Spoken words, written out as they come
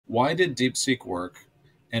Why did DeepSeek work?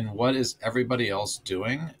 And what is everybody else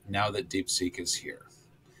doing now that DeepSeek is here?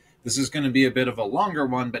 This is going to be a bit of a longer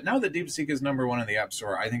one, but now that DeepSeek is #1 in the App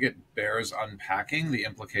Store, I think it bears unpacking the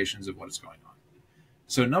implications of what is going on.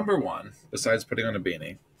 So number one, besides putting on a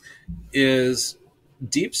beanie, is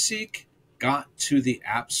DeepSeek got to the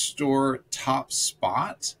App Store top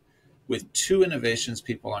spot with two innovations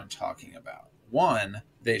people aren't talking about. One,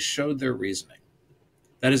 they showed their reasoning.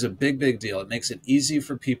 That is a big, big deal. It makes it easy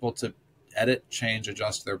for people to edit, change,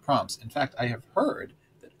 adjust their prompts. In fact, I have heard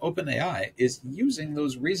that OpenAI is using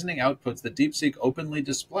those reasoning outputs that DeepSeek openly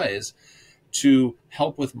displays to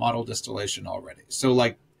help with model distillation already. So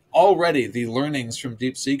like already the learnings from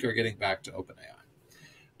DeepSeek are getting back to OpenAI.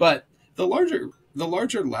 But the larger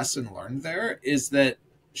lesson learned there is that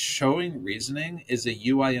showing reasoning is a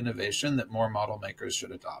UI innovation that more model makers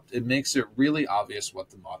should adopt. It makes it really obvious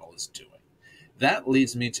what the model is doing. That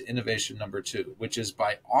leads me to innovation number 2, which is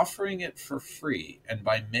by offering it for free and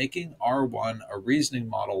by making R1 a reasoning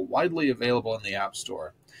model widely available in the App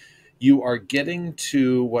Store, you are getting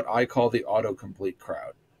to what I call the autocomplete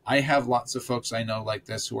crowd. I have lots of folks I know like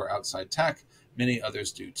this who are outside tech. Many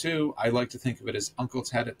others do too. I like to think of it as Uncle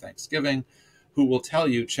Ted at Thanksgiving, who will tell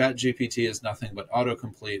you ChatGPT is nothing but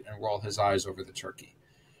autocomplete and roll his eyes over the turkey.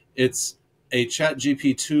 It's a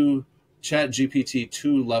ChatGPT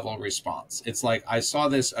 2 level response. It's like, I saw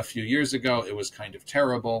this a few years ago, it was kind of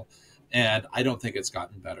terrible, and I don't think it's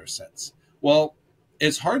gotten better since. Well,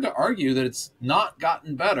 it's hard to argue that it's not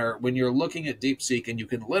gotten better when you're looking at DeepSeek and you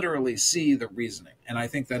can literally see the reasoning. And I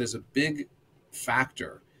think that is a big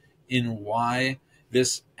factor in why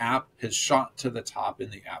this app has shot to the top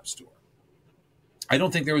in the App Store. I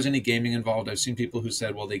don't think there was any gaming involved. I've seen people who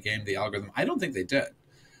said, well, they gamed the algorithm. I don't think they did.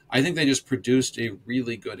 I think they just produced a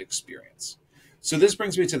really good experience. So this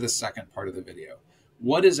brings me to the second part of the video.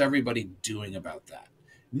 What is everybody doing about that?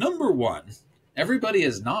 Number one, everybody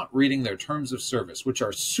is not reading their terms of service, which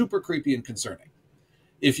are super creepy and concerning.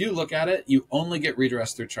 If you look at it, you only get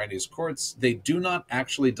redress through Chinese courts. They do not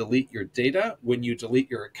actually delete your data when you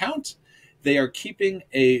delete your account. They are keeping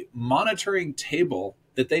a monitoring table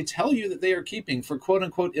that they tell you that they are keeping for quote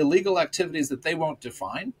unquote illegal activities that they won't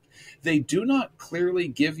define. They do not clearly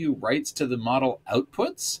give you rights to the model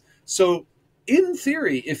outputs. So in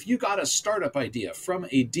theory, if you got a startup idea from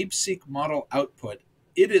a DeepSeek model output,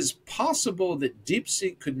 it is possible that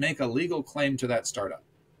DeepSeek could make a legal claim to that startup.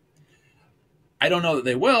 I don't know that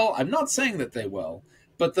they will. I'm not saying that they will.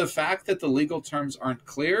 But the fact that the legal terms aren't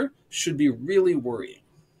clear should be really worrying.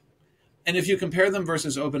 And if you compare them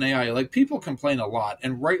versus OpenAI, like people complain a lot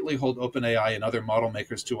and rightly hold OpenAI and other model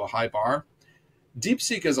makers to a high bar.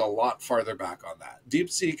 DeepSeek is a lot farther back on that.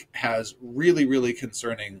 DeepSeek has really, really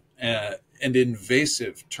concerning and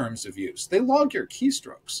invasive terms of use. They log your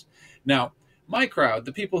keystrokes. Now, my crowd,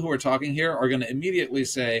 the people who are talking here, are going to immediately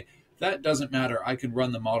say, that doesn't matter. I can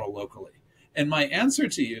run the model locally. And my answer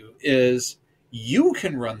to you is, you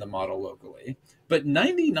can run the model locally, but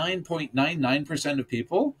 99.99% of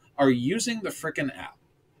people are using the frickin' app.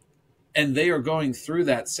 And they are going through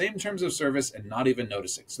that same terms of service and not even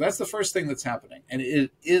noticing. So that's the first thing that's happening. And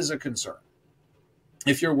it is a concern.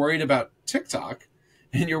 If you're worried about TikTok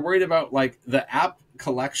and you're worried about like the app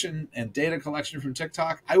collection and data collection from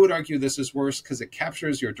TikTok, I would argue this is worse because it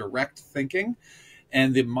captures your direct thinking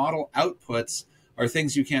and the model outputs are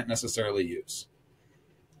things you can't necessarily use.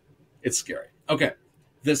 It's scary. Okay.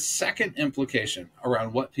 The second implication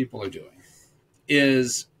around what people are doing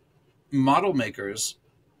is model makers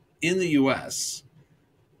in the US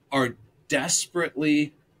are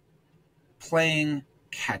desperately playing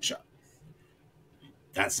catch up.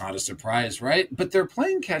 That's not a surprise, right? But they're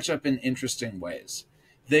playing catch up in interesting ways.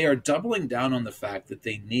 They are doubling down on the fact that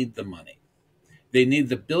they need the money. They need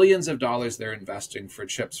the billions of dollars they're investing for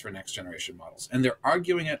chips for next generation models. And they're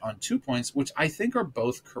arguing it on 2 points, which I think are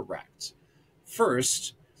both correct.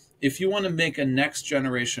 First, if you want to make a next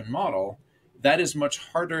generation model, that is much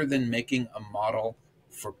harder than making a model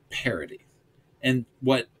for parity. And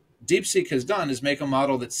what DeepSeek has done is make a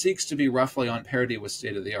model that seeks to be roughly on parity with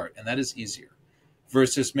state of the art. And that is easier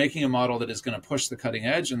versus making a model that is going to push the cutting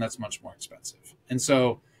edge. And that's much more expensive. And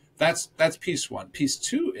so that's piece one. Piece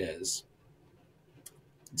two is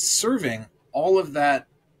serving all of that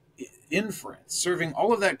inference, serving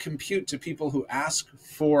all of that compute to people who ask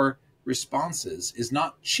for responses is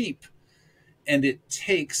not cheap. And it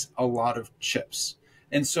takes a lot of chips.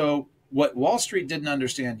 And so what Wall Street didn't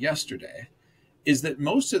understand yesterday is that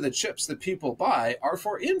most of the chips that people buy are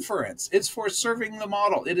for inference. It's for serving the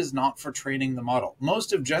model. It is not for training the model.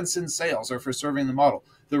 Most of Jensen's sales are for serving the model.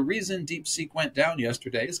 The reason DeepSeek went down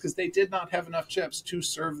yesterday is because they did not have enough chips to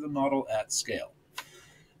serve the model at scale.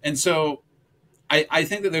 And so I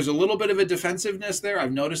think that there's a little bit of a defensiveness there.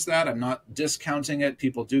 I've noticed that. I'm not discounting it.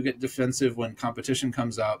 People do get defensive when competition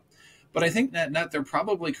comes up. But I think net they're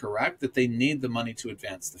probably correct that they need the money to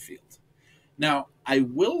advance the field. Now, I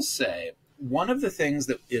will say one of the things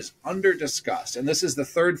that is under discussed, and this is the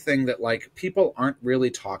third thing that like people aren't really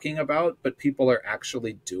talking about, but people are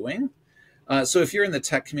actually doing. So if you're in the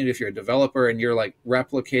tech community, if you're a developer and you're like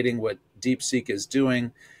replicating what DeepSeek is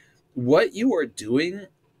doing, what you are doing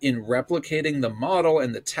in replicating the model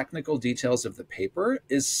and the technical details of the paper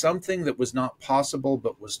is something that was not possible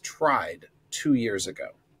but was tried 2 years ago.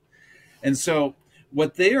 And so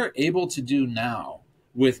what they are able to do now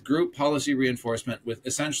with group policy reinforcement, with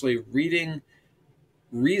essentially reading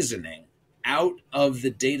reasoning out of the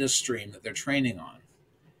data stream that they're training on,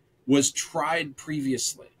 was tried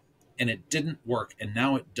previously and it didn't work, and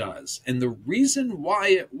now it does. And the reason why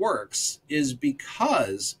it works is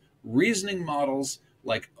because reasoning models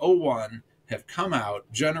like O1 have come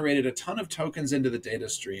out, generated a ton of tokens into the data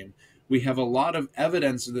stream. We have a lot of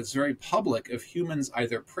evidence that's very public of humans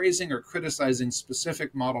either praising or criticizing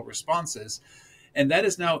specific model responses. And that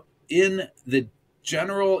is now in the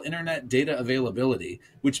general internet data availability,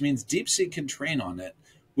 which means DeepSeek can train on it,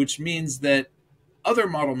 which means that other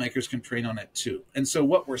model makers can train on it too. And so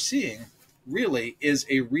what we're seeing really is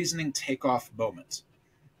a reasoning takeoff moment.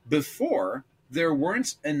 Before, there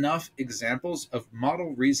weren't enough examples of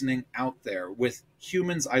model reasoning out there with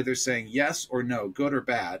humans either saying yes or no, good or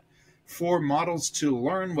bad, for models to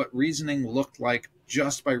learn what reasoning looked like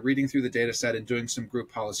just by reading through the data set and doing some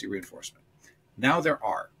group policy reinforcement. Now there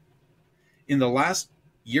are. In the last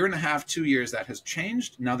year and a half, 2 years, that has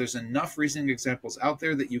changed. Now there's enough reasoning examples out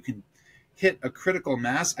there that you can hit a critical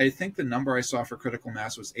mass. I think the number I saw for critical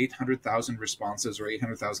mass was 800,000 responses or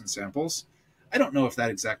 800,000 samples. I don't know if that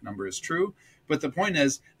exact number is true, but the point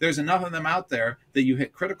is there's enough of them out there that you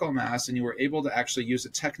hit critical mass and you were able to actually use a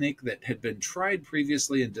technique that had been tried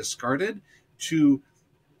previously and discarded to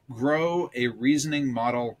grow a reasoning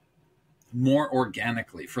model more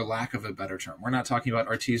organically, for lack of a better term. We're not talking about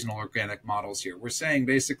artisanal organic models here. We're saying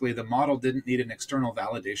basically the model didn't need an external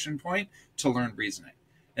validation point to learn reasoning.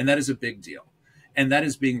 And that is a big deal. And that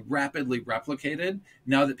is being rapidly replicated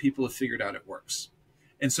now that people have figured out it works.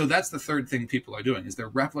 And so that's the third thing people are doing, is they're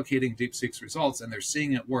replicating DeepSeek's results and they're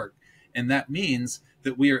seeing it work. And that means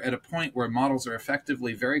that we are at a point where models are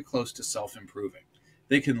effectively very close to self-improving.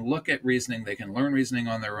 They can look at reasoning, they can learn reasoning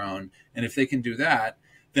on their own. And if they can do that,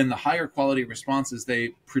 then the higher quality responses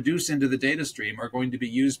they produce into the data stream are going to be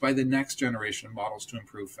used by the next generation of models to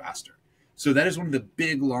improve faster. So that is one of the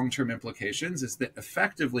big long-term implications, is that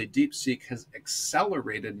effectively DeepSeek has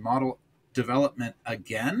accelerated model development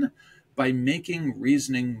again by making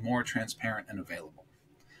reasoning more transparent and available.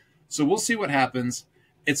 So we'll see what happens.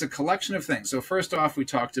 It's a collection of things. So first off, we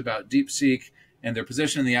talked about DeepSeek and their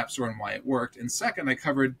position in the App Store and why it worked. And second, I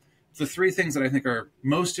covered the three things that I think are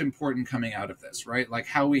most important coming out of this, right? Like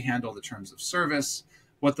how we handle the terms of service,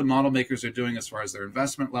 what the model makers are doing as far as their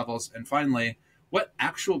investment levels, and finally, what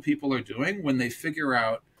actual people are doing when they figure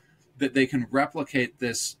out that they can replicate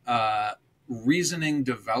this reasoning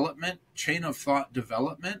development, chain of thought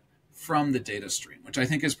development from the data stream, which I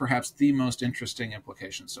think is perhaps the most interesting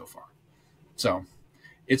implication so far. So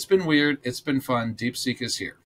it's been weird. It's been fun. DeepSeek is here.